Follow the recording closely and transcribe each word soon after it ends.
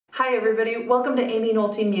Hi everybody, welcome to Aimee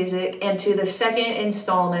Nolte Music and to the second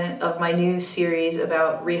installment of my new series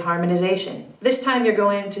about reharmonization. This time you're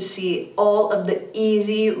going to see all of the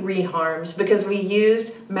easy reharms because we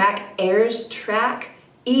used Mac Ayres' track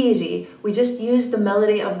Easy. We just used the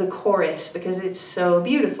melody of the chorus because it's so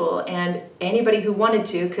beautiful and anybody who wanted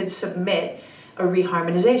to could submit a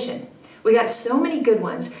reharmonization. We got so many good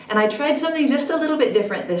ones, and I tried something just a little bit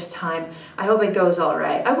different this time. I hope it goes all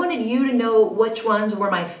right. I wanted you to know which ones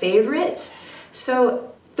were my favorites,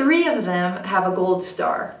 so 3 of them have a gold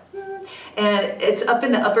star. And it's up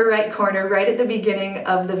in the upper right corner, right at the beginning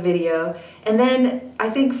of the video. And then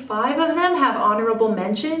I think 5 of them have honorable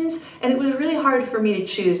mentions, and it was really hard for me to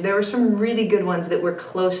choose. There were some really good ones that were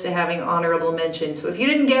close to having honorable mentions. So if you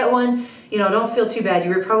didn't get one, don't feel too bad.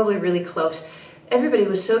 You were probably really close. Everybody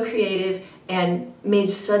was so creative and made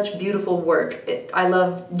such beautiful work. I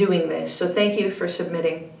love doing this, so thank you for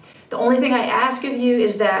submitting. The only thing I ask of you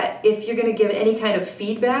is that if you're going to give any kind of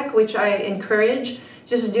feedback, which I encourage,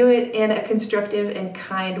 just do it in a constructive and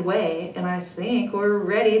kind way. And I think we're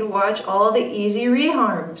ready to watch all the easy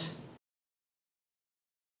reharms.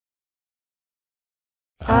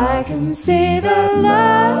 I can see that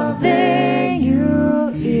loving you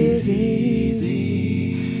is easy.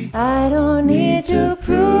 I don't need to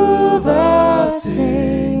prove a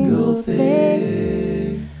single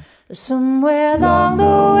thing. Somewhere along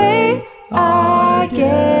the way, I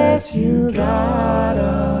guess you got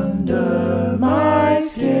under my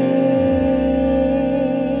skin.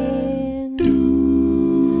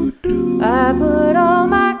 I put all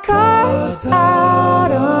my cards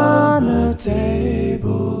out on the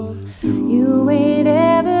table. You ain't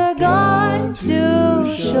ever going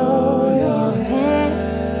to show your hand.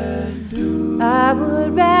 I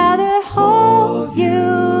would rather hold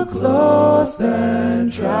you close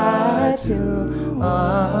than try to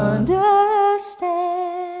understand.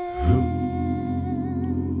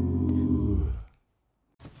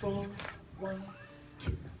 4, 1,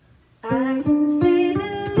 2. I can see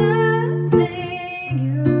that loving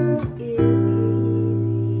you is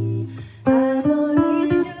easy. I don't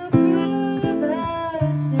need to prove a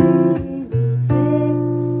single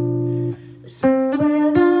thing.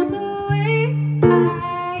 Somewhere along the way, I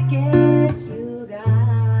guess you got under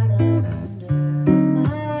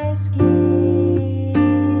my skin. I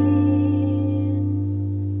put all my cards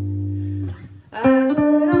out on the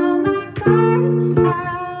table. You ain't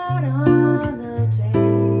ever going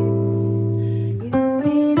to show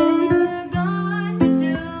your hand. I would rather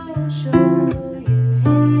hold you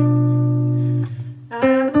close than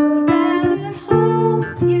try to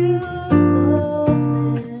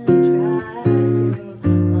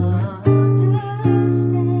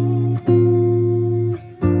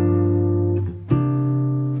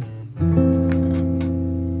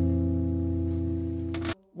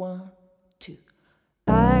 1, 2.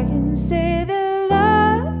 I can say that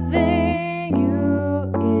loving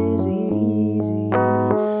you is easy.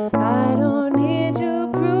 I don't need to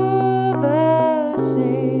prove a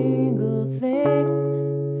single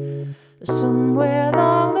thing. Somewhere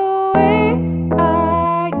along the way,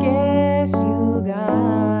 I guess you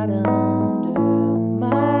got under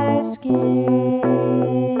my skin.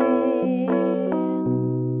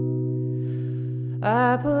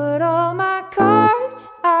 I put all my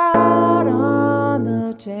cards out on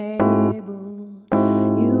the table.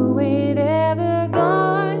 You ain't ever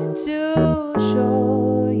going to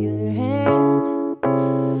show your hand.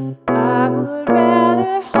 I would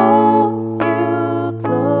rather hold you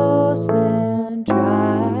close than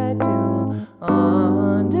try to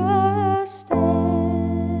understand.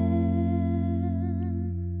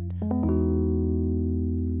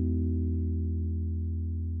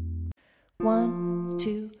 1,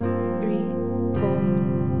 2, 3, 4,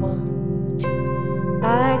 1, 2.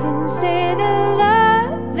 I can say that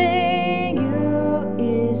loving you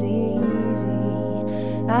is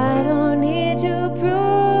easy. I don't need to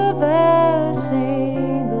prove a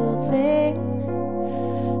single thing.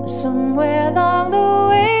 Somewhere along the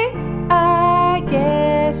way, I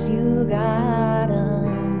guess you got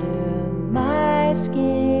under my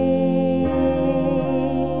skin.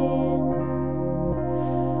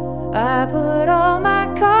 I put all my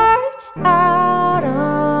cards out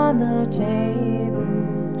on the table.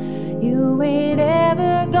 You ain't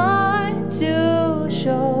ever going to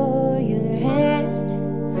show your hand.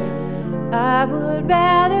 I would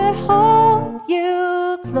rather hold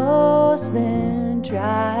you close than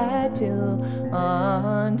try to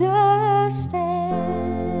understand.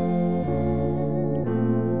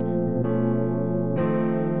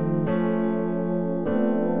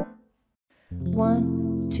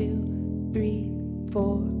 1, 2, 3,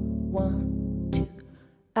 4, 1, 2.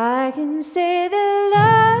 I can say that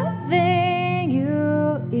loving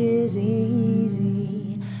you is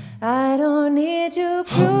easy. I don't need to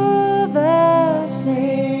prove a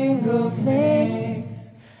single thing.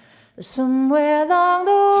 But somewhere along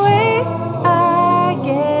the way, I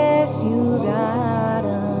guess you got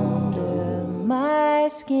under my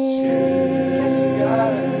skin.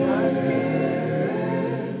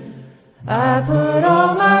 I put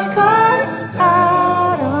all my cards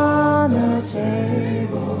out on the table.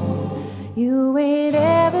 You ain't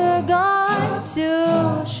ever gone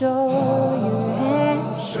to show your hand.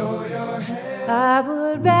 I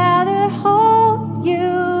would rather hold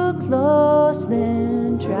you close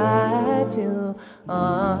than try to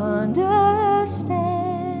understand.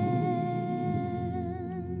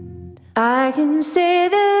 I can say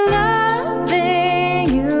that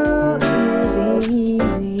loving you is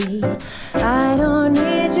easy. I don't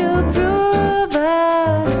need to prove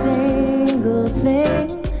a single thing.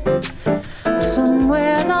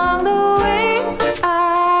 Somewhere along the way,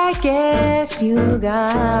 I guess you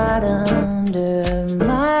got under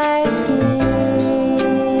my skin.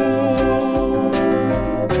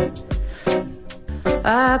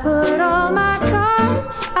 I put all my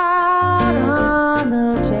cards out on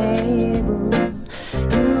the table.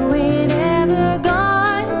 You ain't ever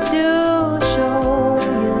gone to show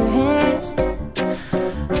your hand.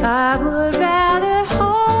 I would rather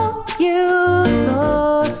hold you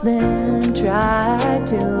close than try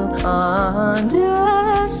to understand.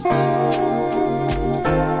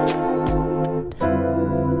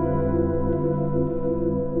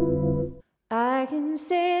 I can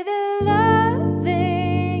say that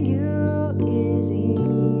loving you is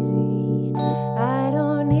easy. I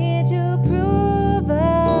don't need to prove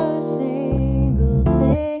a single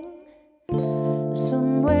thing.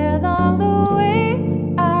 Somewhere along the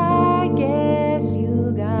way, I guess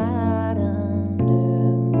you got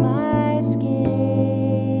under my skin.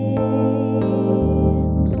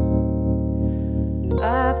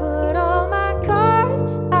 I put all my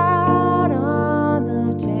cards out on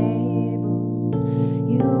the table.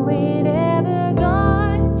 You ain't ever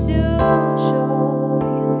gone to show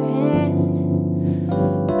your hand.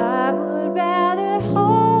 I would rather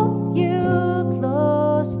hold you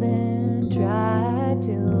close than try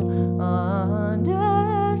to understand.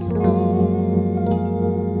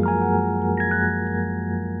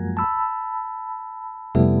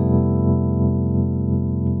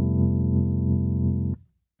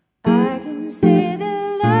 I can say that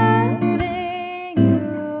loving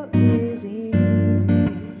you is easy.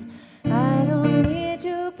 I don't need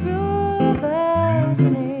to prove a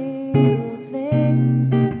single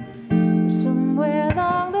thing. Somewhere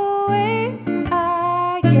along the way,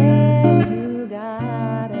 I guess you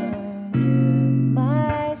got under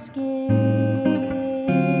my skin.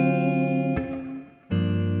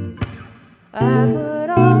 I put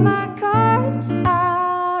all my cards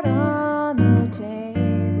out on the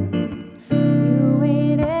table. You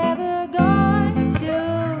ain't ever gone to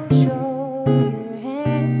show your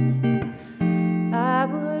hand. I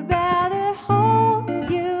would rather hold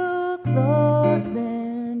you close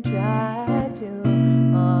than try to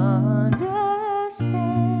understand.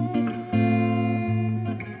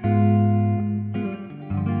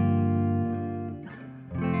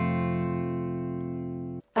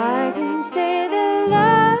 I can say that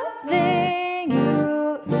loving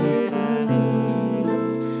you is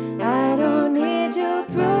easy. I don't need to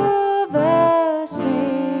prove a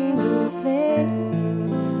single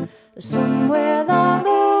thing. Somewhere along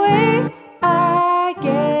the way, I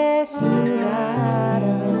guess you got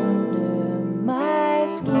under my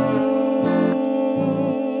skin.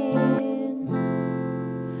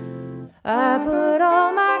 I put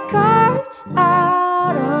all my cards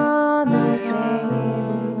out on the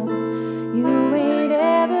table. You ain't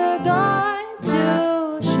ever gone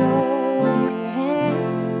to show your hand.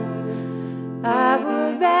 I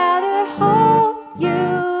would rather hold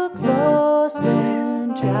you close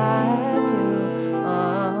than try to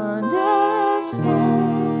understand.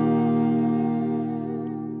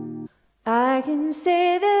 I can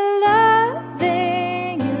say that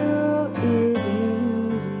loving you is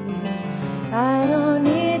easy. I don't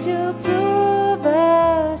need to prove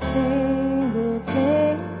a single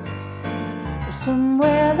thing.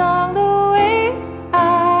 Somewhere along the way,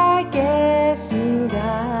 I guess you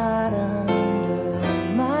got under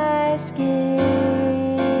my skin.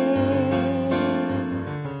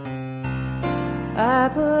 I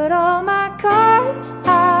put all my cards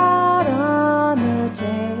out on the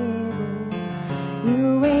table.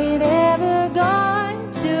 You ain't ever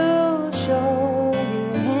gone to show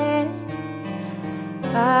your hand.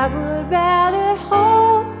 I would rather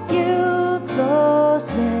hold you close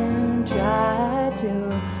than to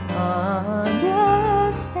understand.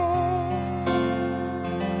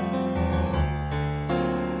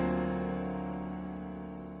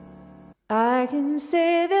 I can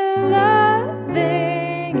say that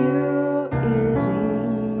loving you is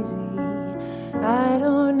easy. I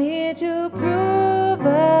don't need to prove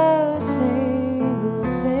a single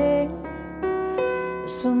thing.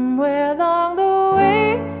 Somewhere along the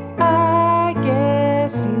way, I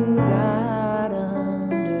guess you got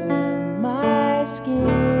under my skin.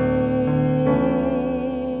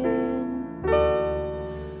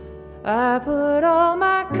 I put all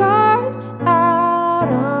my cards out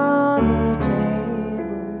on the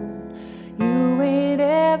table. You ain't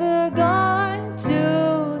ever going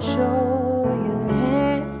to show your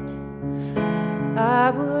hand. I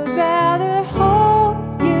would rather hold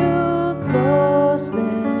you close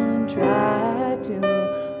than try to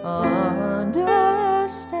understand.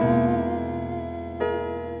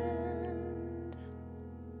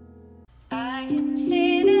 I can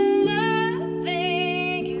see that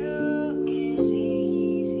loving you is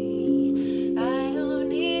easy. I don't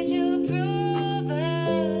need to prove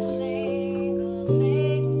a single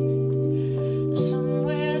thing.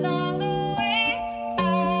 Somewhere along the way,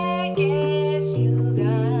 I guess you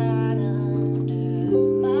got under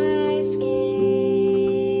my skin.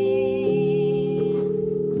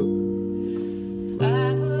 I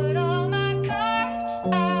put all my cards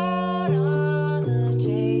out on the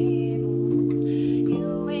table.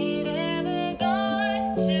 You ain't ever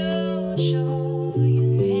going to show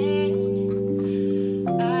your hand.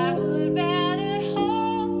 I would rather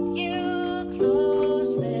hold you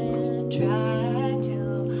close than try to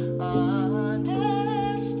understand.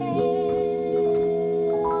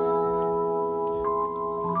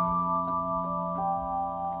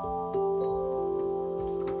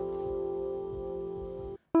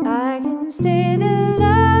 I can say that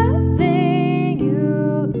loving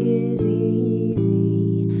you is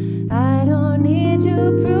easy. I don't need to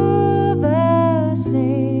prove a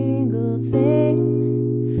single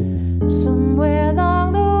thing. Somewhere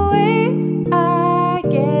along the way, I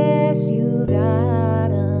guess you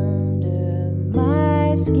got under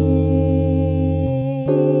my skin.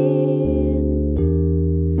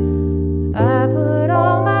 I put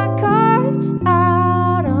all my cards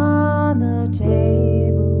out on the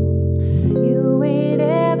table. You ain't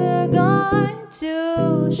ever going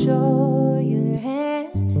to show your hand.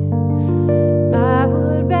 I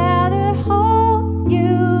would rather hold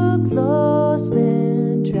you close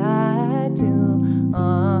than try to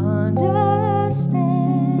understand.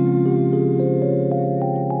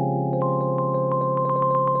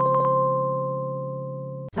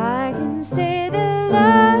 I can say that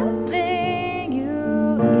loving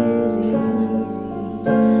you is easy.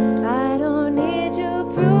 I don't need to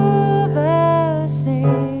prove a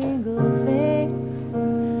single thing.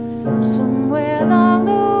 Somewhere along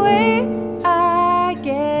the way, I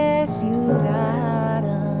guess you got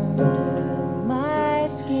under my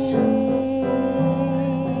skin.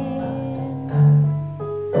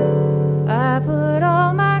 I put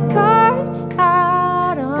all my cards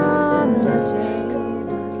out on the table.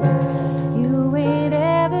 You ain't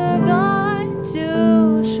ever going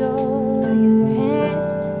to show your hand.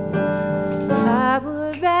 I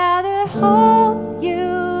would rather hold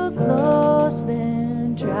you close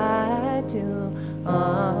than try to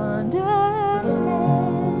understand.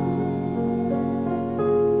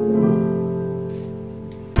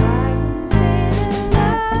 I can say that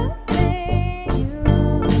loving you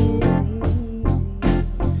is easy.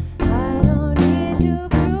 I don't need to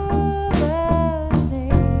prove a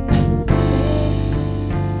single thing.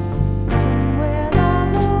 Somewhere along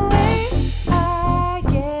the way, I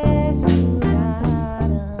guess you got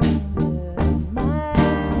under my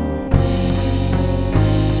skin.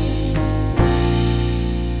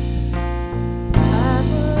 I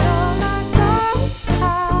put all my cards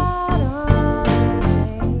out on the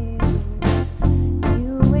table.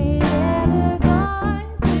 You ain't ever going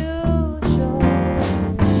to show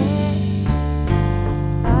your hand.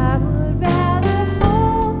 I would rather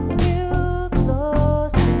hold you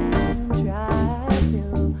close than try to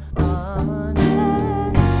understand.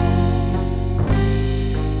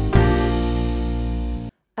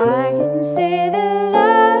 I can say that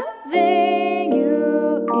loving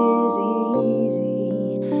you is easy.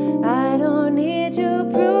 I don't need to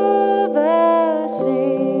prove a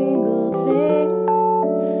single thing.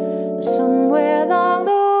 Somewhere along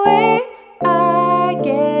the way, I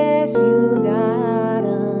guess you got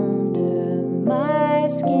under my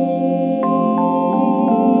skin.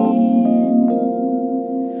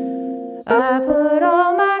 I put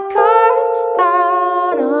all my cards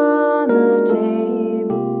out on the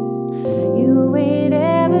table. You ain't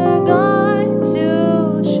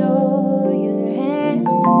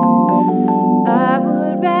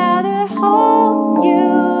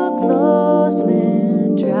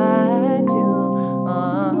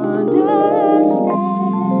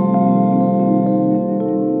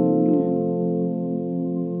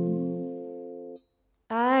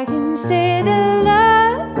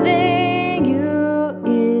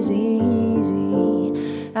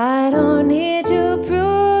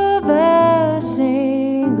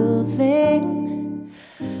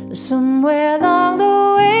Somewhere along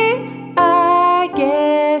the way, I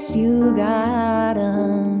guess you got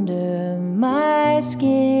under my skin.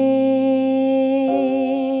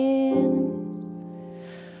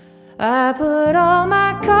 I put all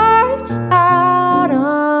my cards out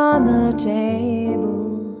on the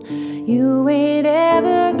table. You ain't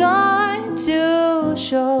ever going to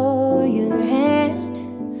show your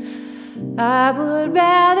hand. I would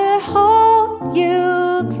rather hold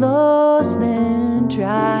you close than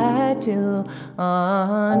try to understand.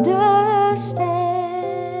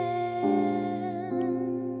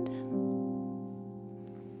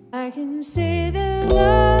 I can say that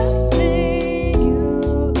loving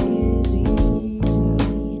you is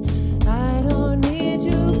easy. I don't need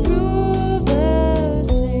to prove a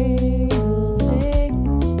single thing.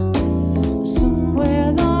 Somewhere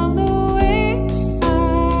along the way,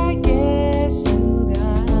 I guess you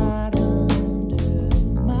got under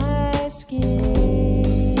my skin.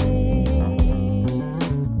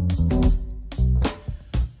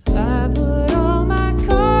 I put all my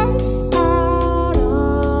cards out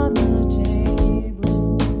on the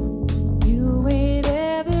table.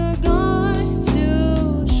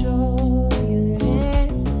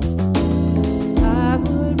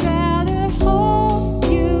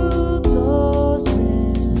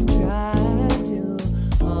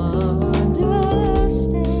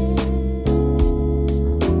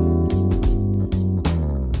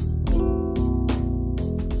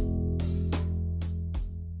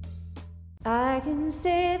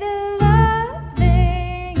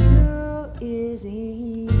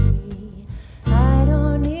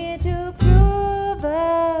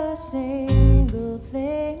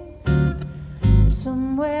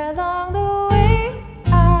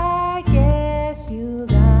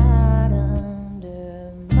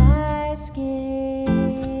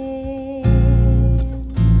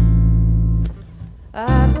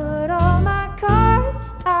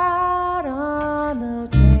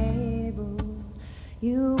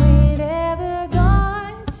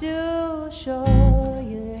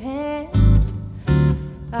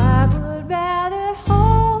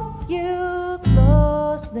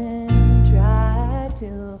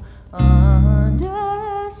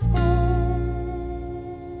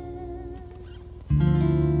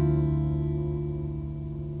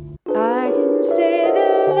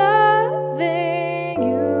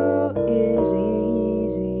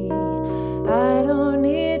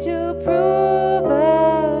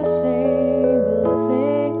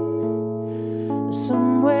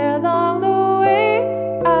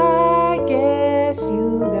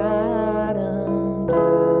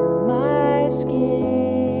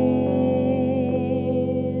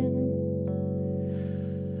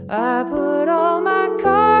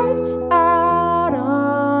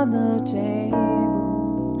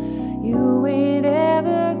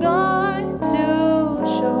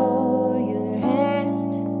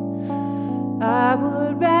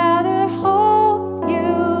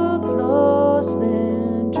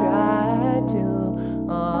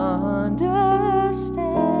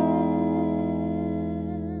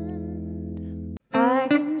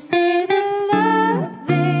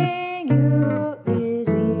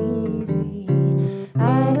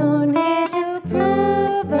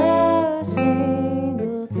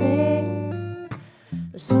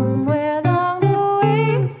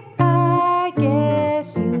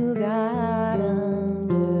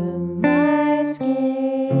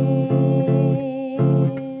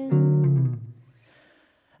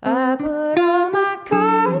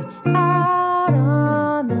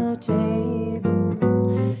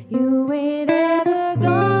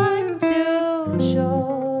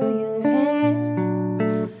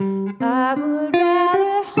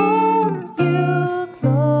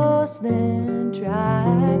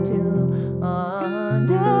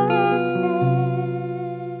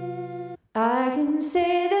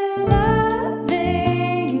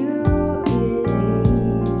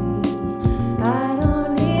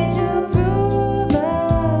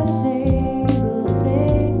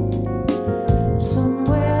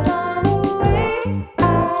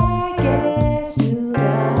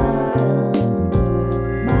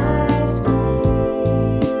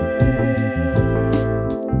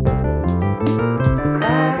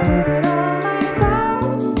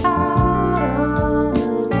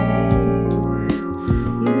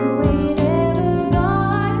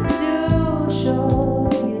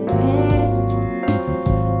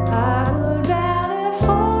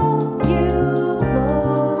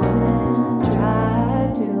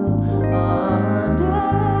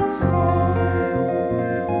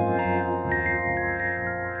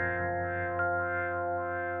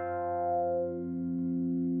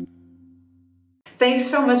 Thanks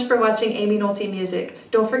so much for watching Aimee Nolte Music.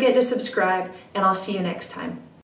 Don't forget to subscribe, and I'll see you next time.